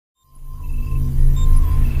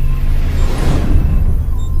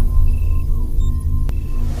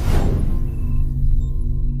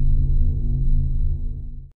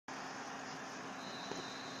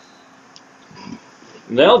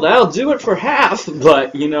Well, that'll do it for half,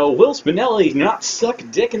 but, you know, Will Spinelli not suck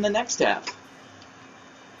dick in the next half.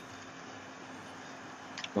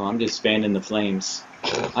 Well, I'm just fanning the flames.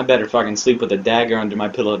 I better fucking sleep with a dagger under my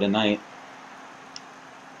pillow tonight.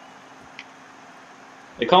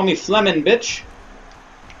 They call me Fleming, bitch.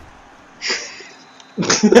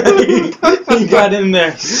 He got in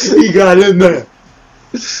there. He got in there.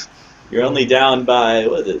 You're only down by,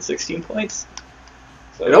 what is it, 16 points?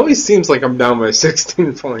 So, It always seems like I'm down by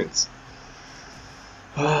 16 points.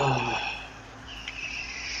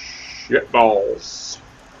 Shit balls.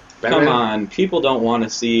 come on, people don't want to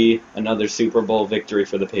see another Super Bowl victory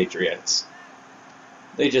for the Patriots.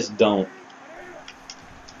 They just don't.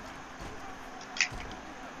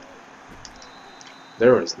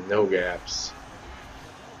 There was no gaps.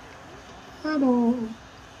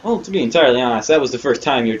 Well, to be entirely honest, that was the first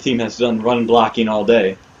time your team has done run blocking all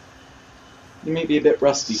day. You may be a bit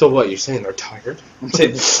rusty. So what, you're saying they're tired? I'm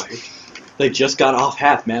saying they're tired. They just got off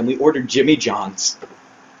half, man. We ordered Jimmy John's.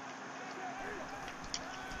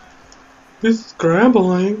 He's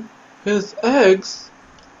scrambling his eggs.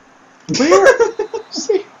 Where?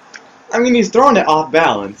 See, I mean, he's throwing it off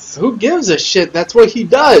balance. who gives a shit? That's what he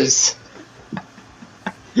does.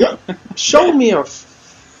 Show me a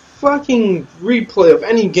fucking replay of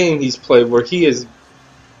any game he's played where he has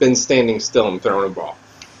been standing still and throwing a ball.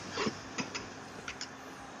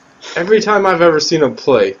 Every time I've ever seen him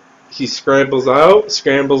play, he scrambles out,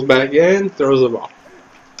 scrambles back in, throws a ball.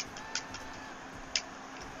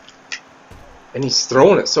 And he's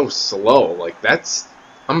throwing it so slow. Like,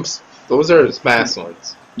 those are his fast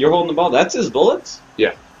ones. You're holding the ball. That's his bullets?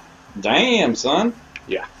 Yeah. Damn, son.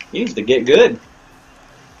 Yeah. He needs to get good.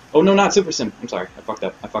 Oh, no, not Super Sim. I'm sorry. I fucked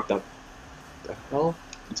up. The hell?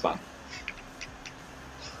 It's fine.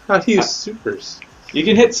 How do you use supers? You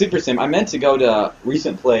can hit Super Sim. I meant to go to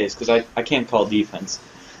recent plays because I can't call defense.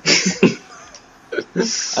 I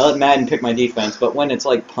let Madden pick my defense, but when it's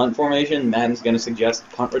like punt formation, Madden's going to suggest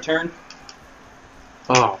punt return.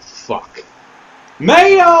 Oh, fuck.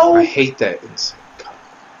 Mayo! I hate that.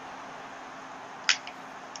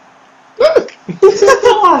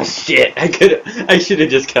 Oh, shit. I should have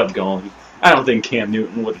just kept going. I don't think Cam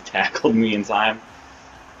Newton would have tackled me in time.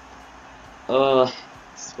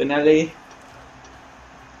 Spinelli.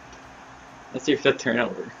 That's your 5th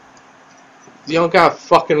turnover. You don't gotta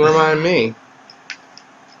fucking remind me.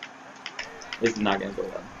 This is not going to go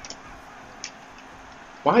well.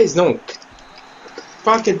 Why is no one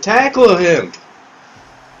fucking tackle him?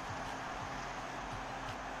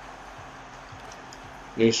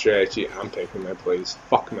 New strategy, I'm taking my plays.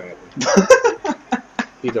 Fuck Madden.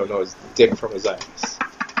 He don't know his dick from his ass.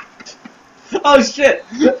 Oh shit!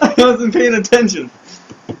 I wasn't paying attention.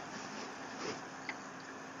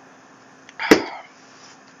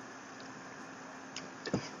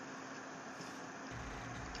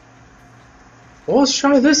 Well, let's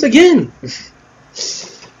try this again.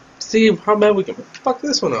 See how bad we can fuck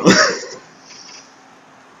this one up.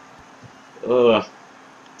 Ugh.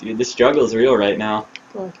 Dude, the struggle's real right now.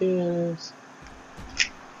 Fuck yes.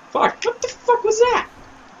 Fuck, what the fuck was that?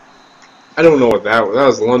 I don't know what that was. That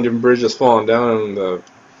was London Bridge just falling down on the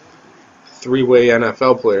three-way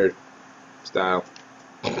NFL player style.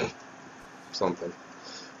 Something.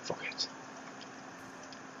 Fuck it.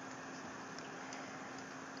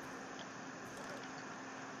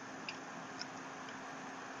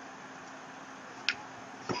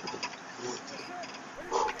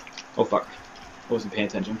 Oh fuck. I wasn't paying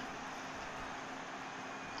attention.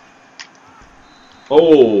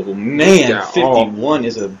 Oh man, Yeah, 51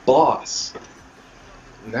 is a boss.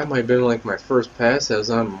 And that might have been like my first pass that was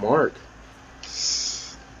on mark.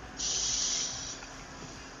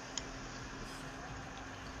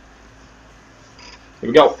 Here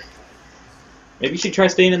we go. Maybe you should try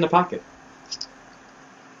staying in the pocket.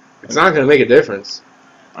 It's not going to make a difference.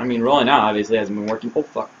 I mean, rolling out obviously hasn't been working. Oh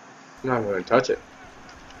fuck. I'm not going to touch it.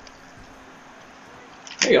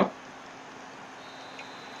 There you go.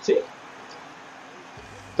 See?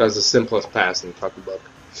 That was the simplest pass in the fucking book.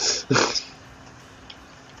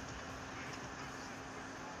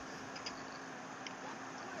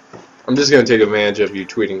 I'm just going to take advantage of you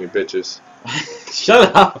tweeting your bitches.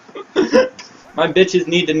 Shut up. My bitches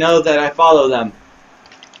need to know that I follow them.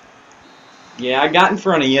 Yeah, I got in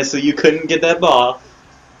front of you so you couldn't get that ball.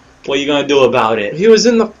 What are you going to do about it? He was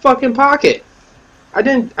in the fucking pocket. I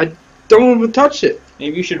don't even touch it.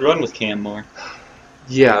 Maybe you should run with Cam more.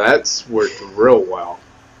 Yeah, that's worked real well.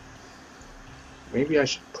 Maybe I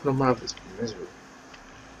should put him out of his misery.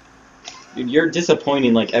 Dude, you're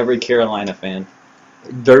disappointing like every Carolina fan.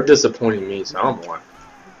 They're disappointing me, so I'm like,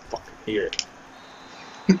 fucking hear it.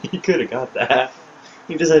 You could have got that.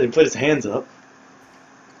 He decided to put his hands up.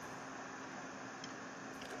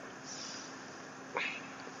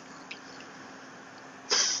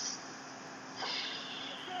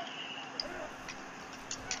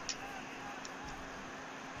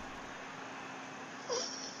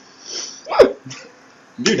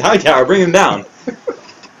 Dude, Hightower, bring him down.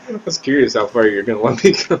 I was curious how far you're gonna let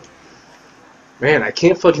me go. Man, I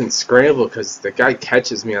can't fucking scramble because the guy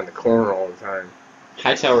catches me on the corner all the time.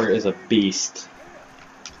 Hightower is a beast.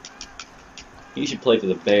 He should play for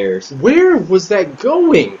the Bears. Where was that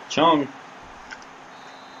going? Chong.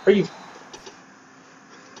 Are you...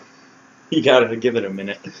 You gotta give it a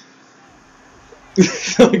minute.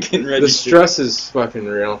 Getting ready. The stress is fucking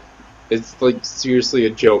real. It's like seriously a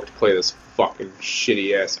joke to play this fucking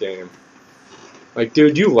shitty ass game. Like,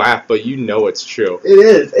 dude, you laugh, but you know it's true. It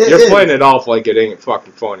is. You're playing it off like it ain't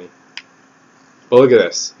fucking funny. But look at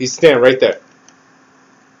this. He's standing right there.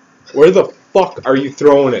 Where the fuck are you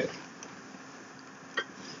throwing it?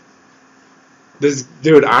 This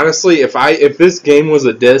dude, honestly, if this game was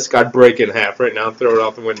a disc, I'd break it in half right now and throw it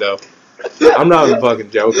out the window. I'm not even fucking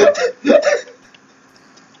joking.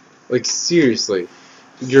 Like, seriously.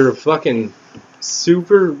 You're a fucking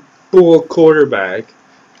Super Bowl quarterback.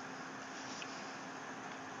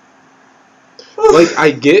 Like, I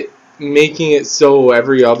get making it so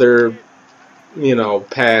every other, you know,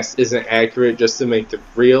 pass isn't accurate just to make it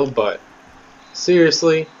real, but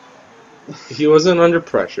seriously, he wasn't under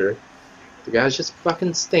pressure. The guy's just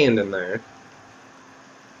fucking standing there.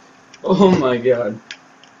 Oh my god.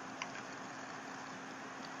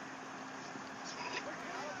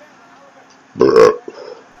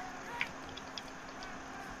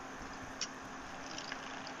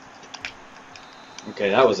 Okay,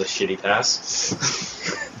 that was a shitty pass.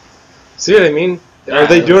 See what I mean? Are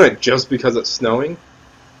they doing it just because it's snowing?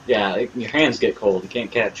 Yeah, your hands get cold. You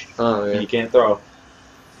can't catch. Oh, yeah. And you can't throw.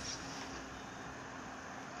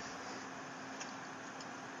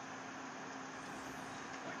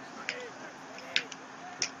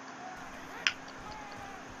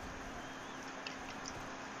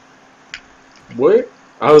 What?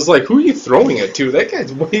 I was like, who are you throwing it to? That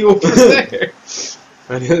guy's way over there.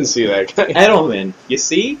 I didn't see that guy. Edelman. You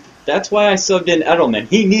see? That's why I subbed in Edelman.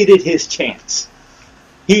 He needed his chance.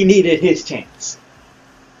 He needed his chance.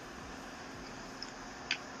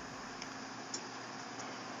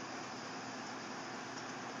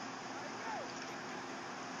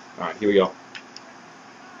 Alright, here we go.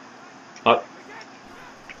 Up.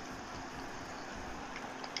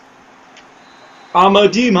 I'ma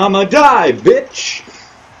die, bitch!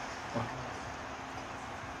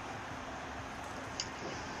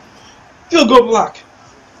 Field goal block!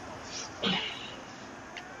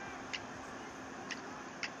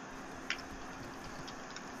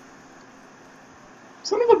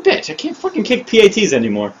 Son of a bitch, I can't fucking kick PATs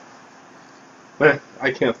anymore.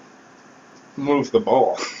 I can't move the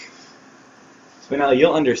ball. So now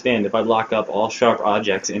you'll understand if I lock up all sharp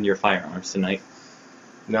objects in your firearms tonight.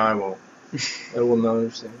 No, I won't. I will not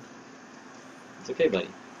understand. It's okay, buddy.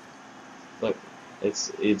 Look,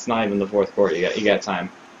 it's not even the fourth quarter. You got time.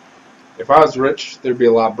 If I was rich, there'd be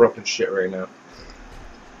a lot of broken shit right now.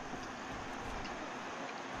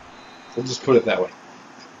 We'll just put it that way.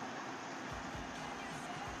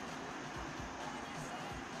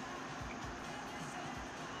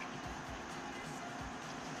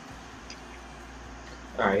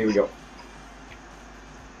 Alright, here we go.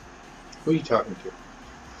 Who are you talking to?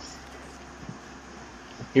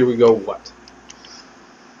 Here we go, what?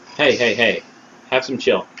 Hey. Have some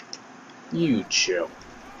chill. You chill.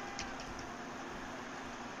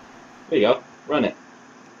 There you go. Run it.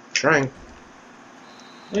 Trying.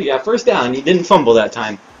 There you got first down. You didn't fumble that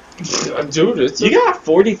time. Dude, You got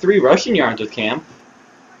 43 rushing yards with Cam.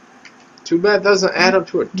 Too bad it doesn't add up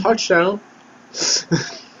to a touchdown.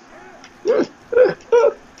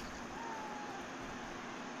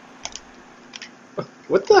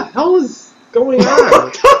 What the hell is going on?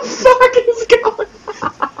 What the fuck is going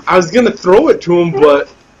on? I was gonna throw it to him,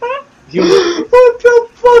 but he was... What the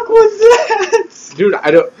fuck was that? Dude,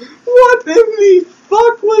 I don't... What in the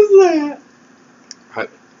fuck was that?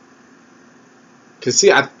 Cause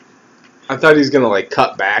see, I thought he was gonna like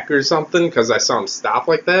cut back or something, cause I saw him stop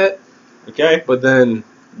like that. Okay. But then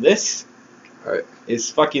This is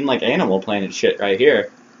fucking like Animal Planet shit right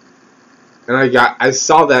here. And I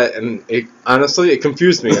saw that, and it honestly it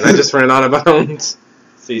confused me, and I just ran out of bounds.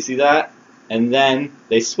 So you see that, and then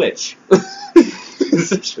they switch.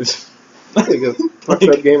 Like a fucked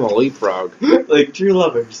up game of leapfrog. Like true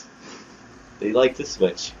lovers, they like to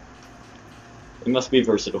switch. They must be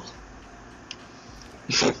versatile.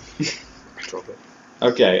 I dropped it.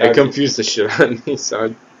 Okay. I confused the shit out of me,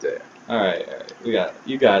 so All right.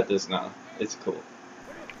 You got this now. It's cool.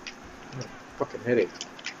 fucking hitting.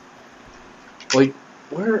 Like,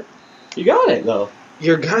 where? You got it though.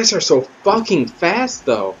 Your guys are so fucking fast,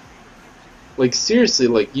 though. Like, seriously,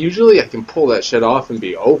 like, usually I can pull that shit off and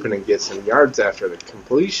be open and get some yards after the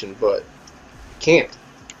completion, but can't.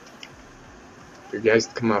 Your guys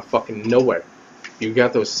come out of fucking nowhere. You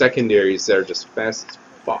got those secondaries that are just fast as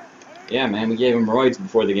fuck. Yeah, man. We gave them roids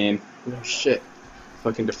before the game. No shit.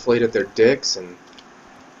 Fucking deflated their dicks and...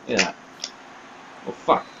 Yeah. Oh,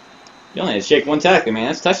 fuck. You only had to shake one tackle, man.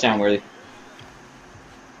 That's touchdown worthy.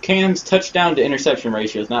 Cam's touchdown to interception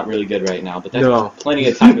ratio is not really good right now, but that's plenty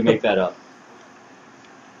of time to make that up.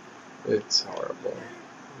 It's horrible.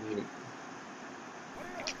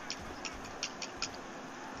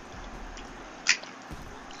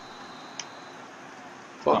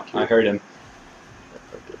 Fuck you. I heard him. I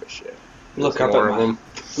don't give a shit. Look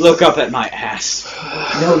up at my ass.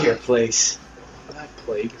 Know your place. That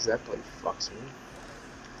plague, because that plague fucks me.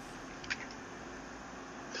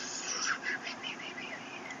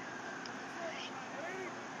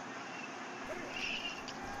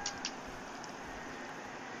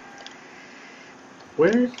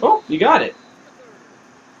 Where? Oh, you got it.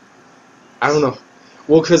 I don't know.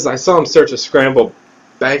 Well, because I saw him start to scramble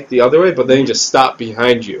back the other way, but then he just stopped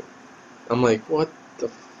behind you. I'm like, what the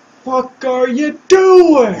fuck are you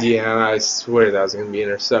doing? Yeah, I swear that was going to be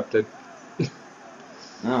intercepted.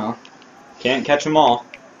 No. Can't catch them all.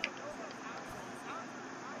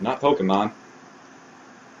 Not Pokemon.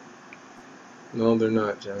 No, they're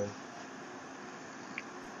not, John.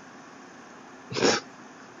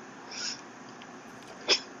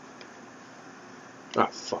 Ah,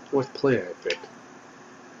 fuck. What play did I pick?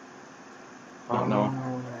 I don't know.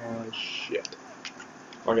 Oh, shit.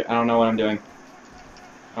 Fuck it, I don't know what I'm doing.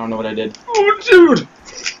 I don't know what I did. Oh, dude!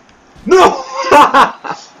 No!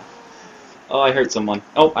 Oh, I hurt someone.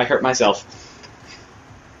 Oh, I hurt myself.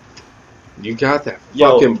 You got that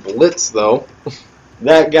fucking blitz, though.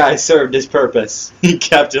 That guy served his purpose. He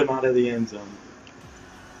kept him out of the end zone.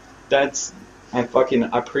 I fucking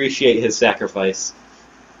appreciate his sacrifice.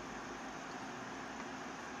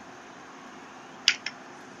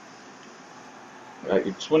 Alright,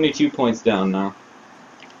 you're 22 points down now.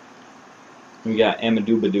 We got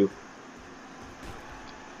Amadou Badou.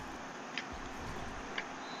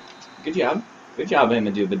 Good job. Good job,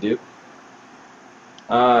 Amadou Badou.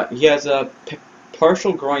 He has a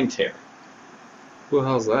partial groin tear. Who the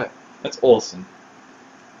hell's that? That's Olsen.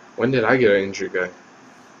 When did I get an injured guy?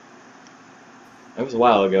 That was a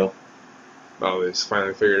while ago. Oh, they just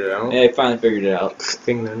finally figured it out? Yeah, they finally figured it out.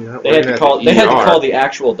 They had to call the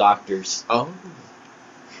actual doctors. Oh.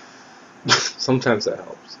 Sometimes that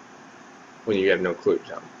helps. When you have no clue,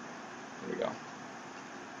 John. There we go.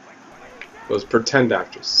 Those pretend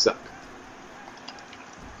doctors suck.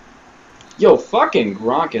 Yo, fucking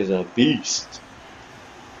Gronk is a beast.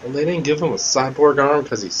 Well, they didn't give him a cyborg arm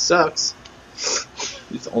because he sucks.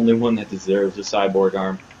 He's the only one that deserves a cyborg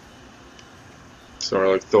arm. Sort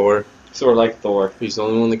of like Thor. Sort of like Thor. He's the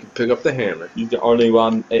only one that can pick up the hammer. He's the only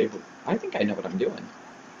one able... I think I know what I'm doing.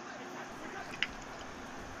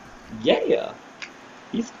 Yeah.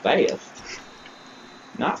 He's fast.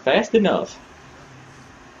 Not fast enough.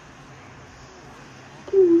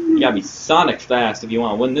 You gotta be Sonic fast if you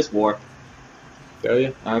want to win this war. Tell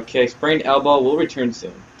ya? Okay, sprained elbow will return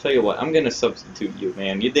soon. Tell you what, I'm gonna substitute you,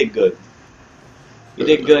 man. You did good. You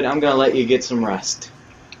did good. I'm gonna let you get some rest.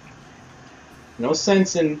 No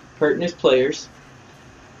sense in hurting his players.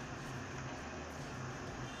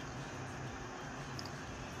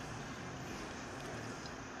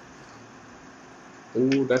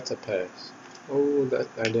 Ooh, that's a pass. Oh,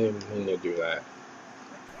 I didn't mean to do that.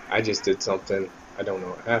 I just did something. I don't know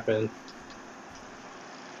what happened.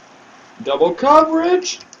 Double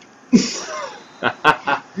coverage!